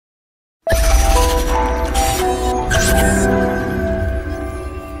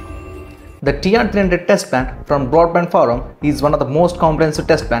The TR-398 test plan from Broadband Forum is one of the most comprehensive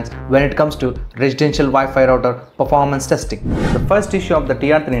test plans when it comes to residential Wi-Fi router performance testing. The first issue of the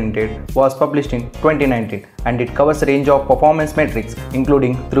TR-398 was published in 2019 and it covers a range of performance metrics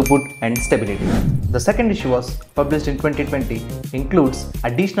including throughput and stability. The second issue was published in 2020, includes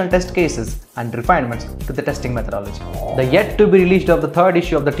additional test cases and refinements to the testing methodology. The yet to be released of the third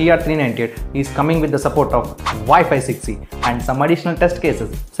issue of the TR-398 is coming with the support of Wi-Fi 6E and some additional test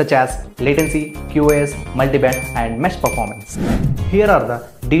cases such as latency, QoS, multiband and mesh performance. Here are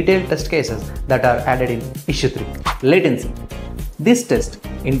the detailed test cases that are added in Issue 3. Latency. This test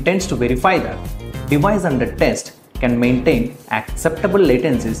intends to verify that device under test can maintain acceptable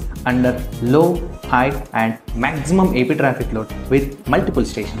latencies under low, high and maximum AP traffic load with multiple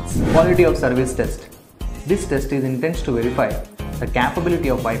stations. Quality of service test. This test is intended to verify the capability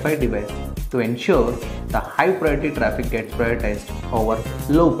of Wi-Fi device to ensure the high priority traffic gets prioritized over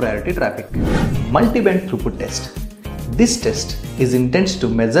low priority traffic. Multi-band throughput test. This test is intended to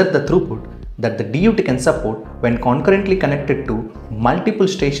measure the throughput that the DUT can support when concurrently connected to multiple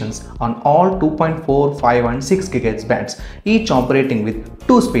stations on all 2.4, 5 and 6 GHz bands, each operating with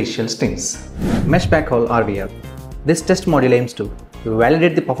two spatial streams. Mesh backhaul RVR. This test module aims to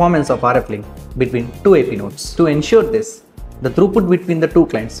validate the performance of RF link between two AP nodes. To ensure this, the throughput between the two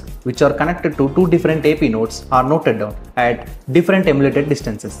clients, which are connected to two different AP nodes, are noted down at different emulated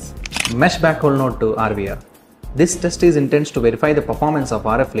distances. Mesh backhaul node to RVR. This test is intended to verify the performance of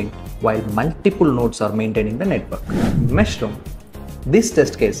RF link while multiple nodes are maintaining the network. Mesh room. This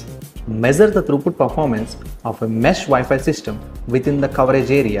test case measures the throughput performance of a mesh Wi-Fi system within the coverage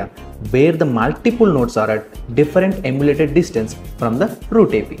area where the multiple nodes are at different emulated distance from the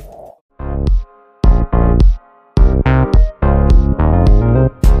root AP.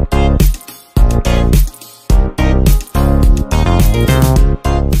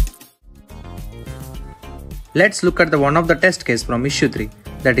 Let's look at one of the test case from Issue 3,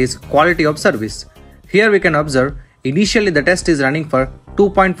 that is quality of service. Here we can observe initially the test is running for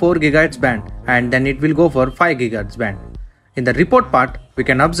 2.4 GHz band and then it will go for 5 GHz band. In the report part, we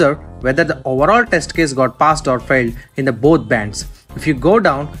can observe whether the overall test case got passed or failed in the both bands. If you go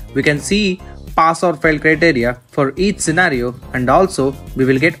down, we can see pass or fail criteria for each scenario and also we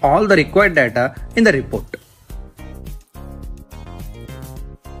will get all the required data in the report.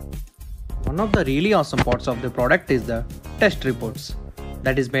 One of the really awesome parts of the product is the test reports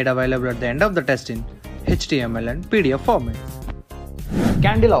that is made available at the end of the test in HTML and PDF formats.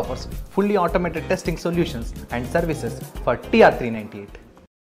 Candela offers fully automated testing solutions and services for TR-398.